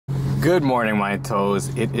Good morning, my toes.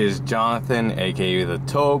 It is Jonathan, aka the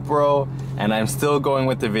TOEBRO, and I'm still going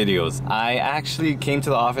with the videos. I actually came to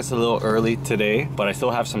the office a little early today, but I still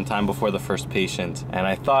have some time before the first patient. And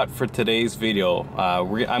I thought for today's video,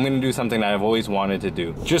 I'm gonna do something that I've always wanted to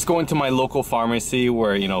do. Just go into my local pharmacy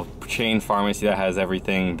where, chain pharmacy that has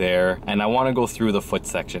everything there. And I wanna go through the foot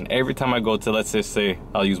section. Every time I go to, let's just say,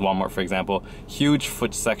 I'll use Walmart for example, huge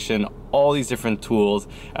foot section, all these different tools.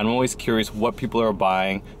 And I'm always curious what people are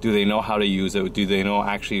buying. Do they know how to use it? Do they know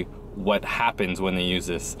actually what happens when they use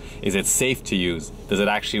this? Is it safe to use? Does it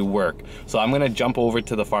actually work? So I'm gonna jump over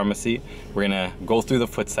to the pharmacy. We're gonna go through the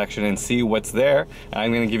foot section and see what's there. And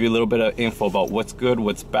I'm gonna give you a little bit of info about what's good,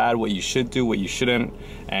 what's bad, what you should do, what you shouldn't,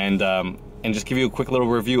 and just give you a quick little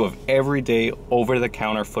review of everyday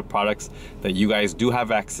over-the-counter foot products that you guys do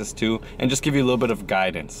have access to, and just give you a little bit of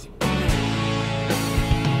guidance.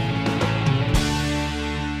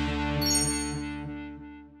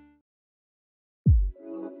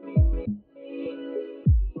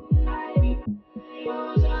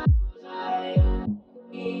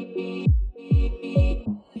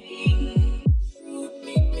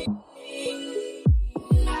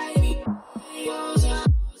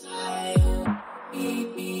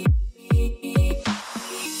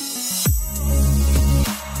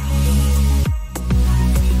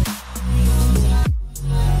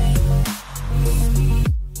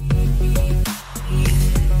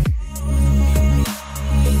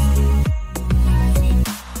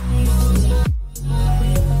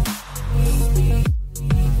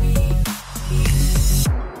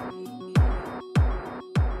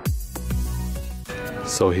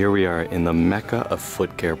 So here we are in the mecca of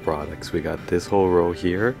foot care products. We got this whole row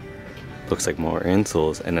here, looks like more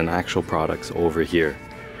insoles, and then actual products over here.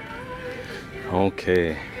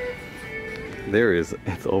 Okay,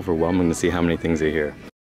 it's overwhelming to see how many things are here.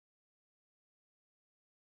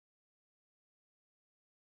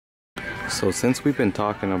 So since we've been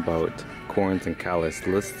talking about corns and callus,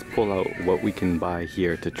 let's pull out what we can buy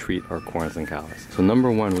here to treat our corns and callus. So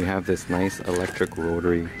number one, we have this nice electric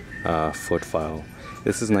rotary foot file.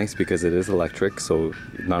 This is nice because it is electric, so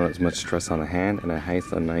not as much stress on the hand, and it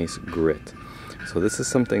has a nice grit. So this is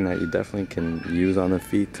something that you definitely can use on the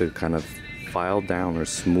feet to kind of file down or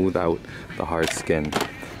smooth out the hard skin.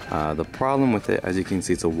 The problem with it, as you can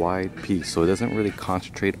see, it's a wide piece, so it doesn't really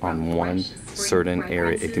concentrate on one certain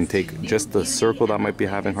area. It can take just the circle that might be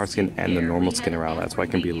having hard skin and the normal skin around. That's why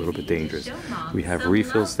it can be a little bit dangerous. We have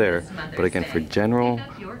refills there, but again, for general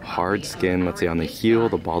hard skin, let's say on the heel,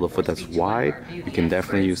 the ball of the foot that's wide, you can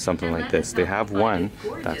definitely use something like this. They have one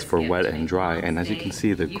that's for wet and dry, and as you can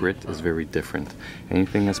see, the grit is very different.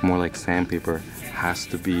 Anything that's more like sandpaper has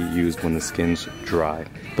to be used when the skin's dry.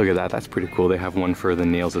 Look at that, that's pretty cool. They have one for the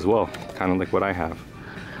nails as well, kind of like what I have,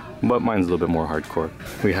 but mine's a little bit more hardcore.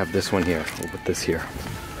 We have this one here. We'll put this here.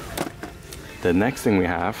 The next thing we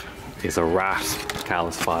have is a rasp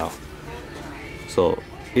callus file. So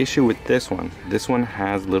issue with this one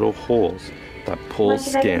has little holes that pull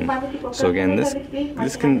skin. So again,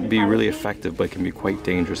 this can be really effective, but it can be quite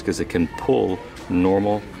dangerous because it can pull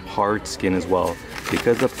normal hard skin as well.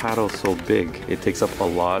 Because the paddle is so big, it takes up a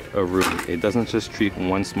lot of room. It doesn't just treat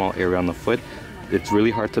one small area on the foot. It's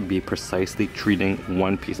really hard to be precisely treating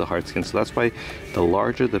one piece of hard skin. So that's why the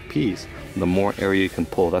larger the piece, the more area you can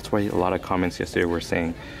pull. That's why a lot of comments yesterday were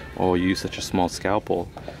saying, oh, you use such a small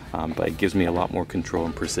scalpel, but it gives me a lot more control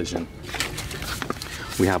and precision.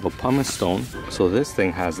 We have a pumice stone. So this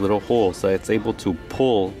thing has little holes so it's able to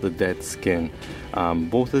pull the dead skin.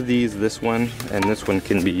 Both of these, this one and this one,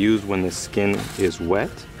 can be used when the skin is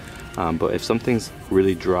wet. But if something's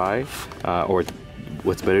really dry, or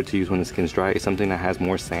what's better to use when the skin's dry, is something that has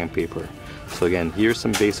more sandpaper. So again, here's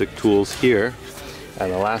some basic tools here.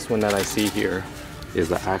 And the last one that I see here is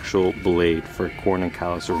the actual blade for corn and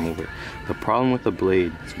callus remover. The problem with the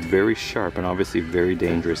blade, it's very sharp and obviously very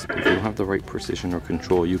dangerous. If you don't have the right precision or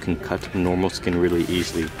control, you can cut normal skin really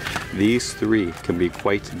easily. These three can be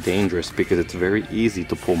quite dangerous because it's very easy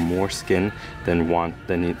to pull more skin than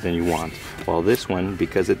you want. While this one,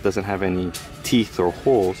 because it doesn't have any teeth or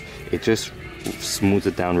holes, it just smooths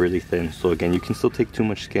it down really thin. So again, you can still take too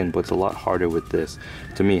much skin, but it's a lot harder with this.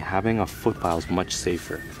 To me, having a foot file is much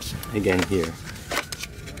safer. Again, here,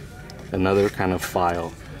 another kind of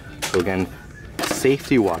file. So again,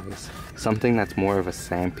 safety wise, something that's more of a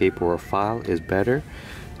sandpaper or file is better.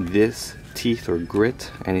 This teeth or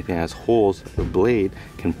grit, anything that has holes, the blade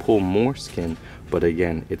can pull more skin, but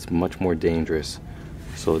again, it's much more dangerous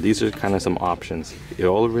So these are kind of some options. It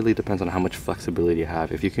all really depends on how much flexibility you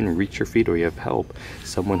have. If you can reach your feet or you have help,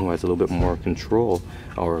 someone who has a little bit more control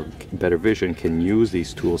or better vision can use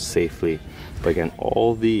these tools safely. But again,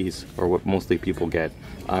 all these are what mostly people get.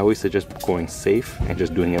 I always suggest going safe and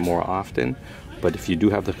just doing it more often. But if you do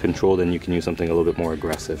have the control, then you can use something a little bit more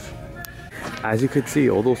aggressive. As you could see,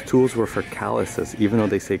 all those tools were for calluses, even though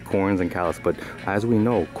they say corns and callus. But as we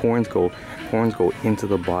know, corns go into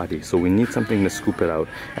the body, so we need something to scoop it out.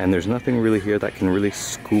 And there's nothing really here that can really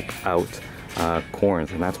scoop out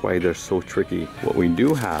corns, and that's why they're so tricky. What we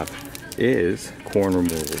do have is corn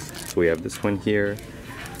removals. So we have this one here.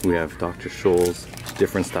 We have Dr. Scholl's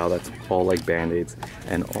different style that's all like band-aids,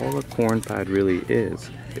 and all a corn pad really is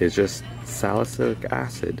just salicylic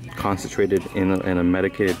acid concentrated in a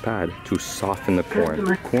medicated pad to soften the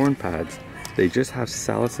corn. Corn pads, they just have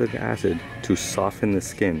salicylic acid to soften the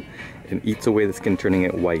skin and eats away the skin, turning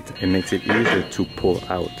it white, and makes it easier to pull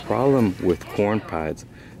out. Problem with corn pads,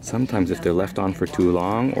 sometimes if they're left on for too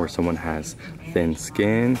long, or someone has thin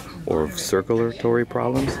skin or circulatory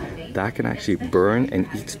problems, that can actually burn and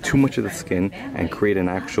eat too much of the skin and create an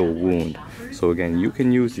actual wound. So again, you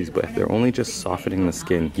can use these, but if they're only just softening the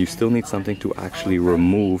skin, you still need something to actually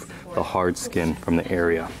remove the hard skin from the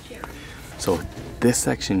area. So this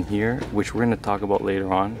section here, which we're going to talk about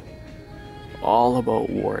later on, all about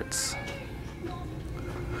warts.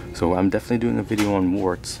 So I'm definitely doing a video on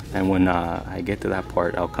warts, and when I get to that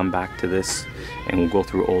part, I'll come back to this and we'll go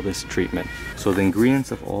through all this treatment. So the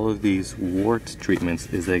ingredients of all of these wart treatments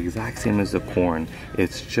is the exact same as the corn.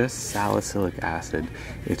 It's just salicylic acid.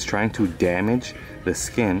 It's trying to damage the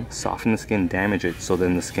skin, soften the skin, damage it, so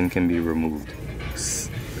then the skin can be removed.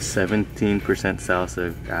 17%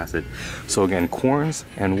 salicylic acid. So again, corns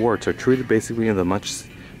and warts are treated basically in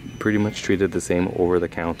pretty much treated the same over the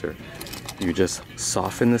counter. You just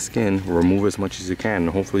soften the skin, remove as much as you can, and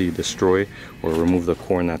hopefully you destroy or remove the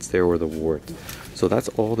corn that's there or the wart. So that's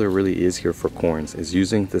all there really is here for corns, is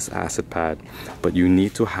using this acid pad. But you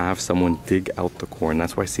need to have someone dig out the corn.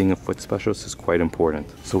 That's why seeing a foot specialist is quite important.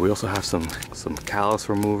 So we also have some callus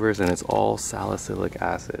removers, and it's all salicylic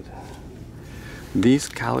acid. These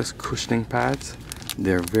callus cushioning pads,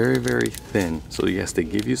 they're very, very thin. So yes, they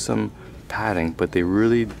give you some padding, but they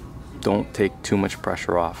really don't take too much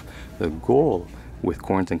pressure off. The goal with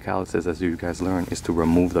corns and calluses, as you guys learn, is to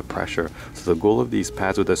remove the pressure. So the goal of these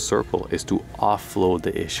pads with a circle is to offload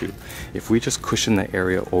the issue. If we just cushion the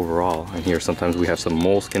area overall, and here sometimes we have some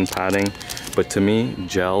moleskin padding, but to me,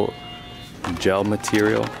 gel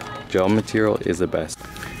material is the best.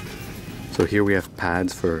 So here we have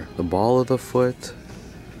pads for the ball of the foot,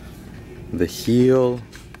 the heel,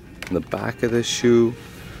 the back of the shoe.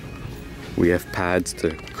 We have pads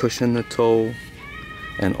to cushion the toe,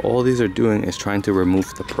 and all these are doing is trying to remove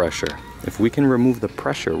the pressure. If we can remove the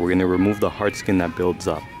pressure, we're going to remove the hard skin that builds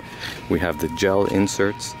up. We have the gel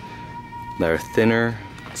inserts that are thinner,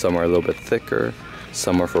 some are a little bit thicker,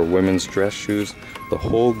 some are for women's dress shoes. The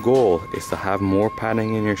whole goal is to have more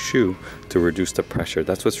padding in your shoe to reduce the pressure.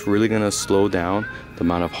 That's what's really going to slow down the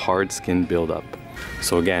amount of hard skin buildup.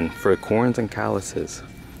 So again, for corns and calluses,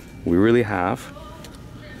 we really have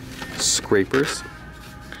scrapers,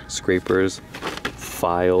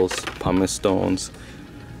 files, pumice stones,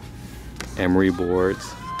 emery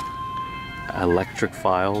boards, electric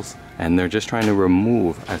files, and they're just trying to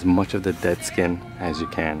remove as much of the dead skin as you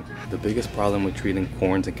can. The biggest problem with treating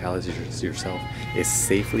corns and calluses yourself is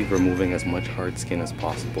safely removing as much hard skin as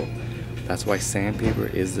possible. That's why sandpaper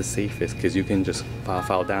is the safest, because you can just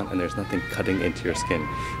file down and there's nothing cutting into your skin.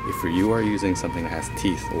 If you are using something that has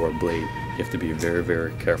teeth or a blade, you have to be very,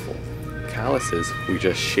 very careful. Calluses, we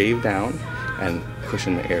just shave down and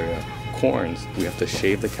cushion the area. Corns, we have to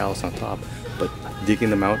shave the callus on top, but digging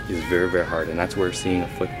them out is very, very hard, and that's where seeing a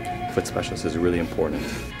foot specialist is really important.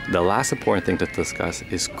 The last important thing to discuss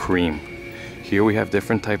is cream. Here we have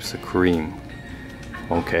different types of cream.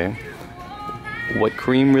 Okay, what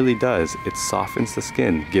cream really does, it softens the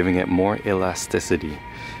skin, giving it more elasticity.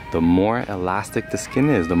 The more elastic the skin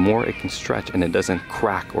is, the more it can stretch and it doesn't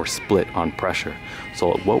crack or split on pressure.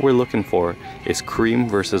 So what we're looking for is cream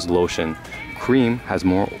versus lotion. Cream has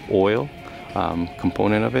more oil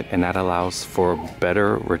component of it, and that allows for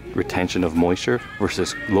better retention of moisture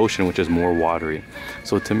versus lotion, which is more watery.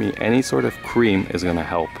 So to me, any sort of cream is going to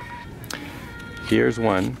help. Here's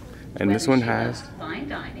one, and this one has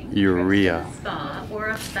urea.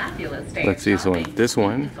 Let's see this one. This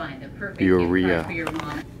one, urea.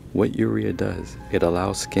 What urea does, it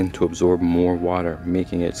allows skin to absorb more water,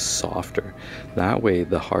 making it softer. That way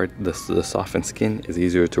the softened skin is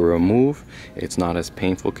easier to remove, it's not as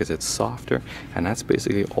painful because it's softer, and that's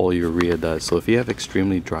basically all urea does. So if you have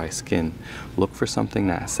extremely dry skin, look for something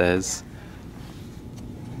that says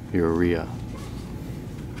urea.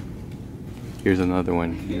 Here's another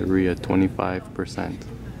one, urea 25%.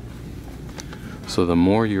 So the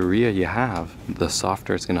more urea you have, the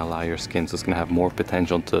softer it's going to allow your skin. So it's going to have more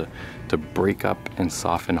potential to break up and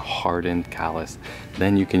soften hardened callus.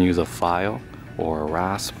 Then you can use a file or a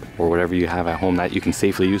rasp or whatever you have at home that you can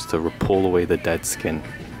safely use to pull away the dead skin.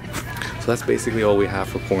 So that's basically all we have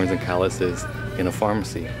for corns and calluses in a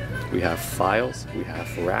pharmacy. We have files, we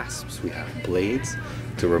have rasps, we have blades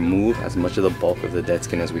to remove as much of the bulk of the dead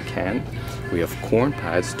skin as we can. We have corn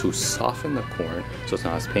pads to soften the corn so it's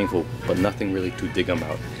not as painful, but nothing really to dig them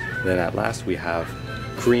out. Then at last we have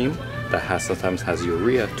cream that sometimes has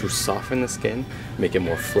urea to soften the skin, make it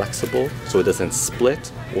more flexible so it doesn't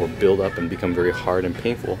split or build up and become very hard and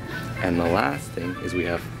painful. And the last thing is we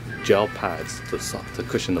have gel pads to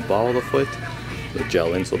cushion the ball of the foot, the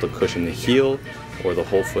gel insole to cushion the heel or the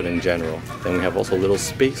whole foot in general. Then we have also little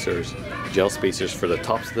spacers, gel spacers for the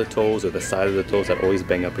tops of the toes or the side of the toes that always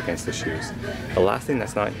bang up against the shoes. The last thing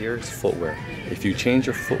that's not here is footwear. If you change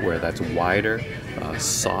your footwear that's wider,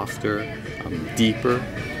 softer, deeper,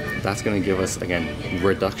 that's going to give us, again,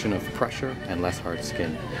 reduction of pressure and less hard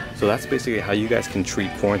skin. So that's basically how you guys can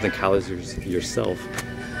treat corns and calluses yourself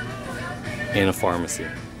in a pharmacy.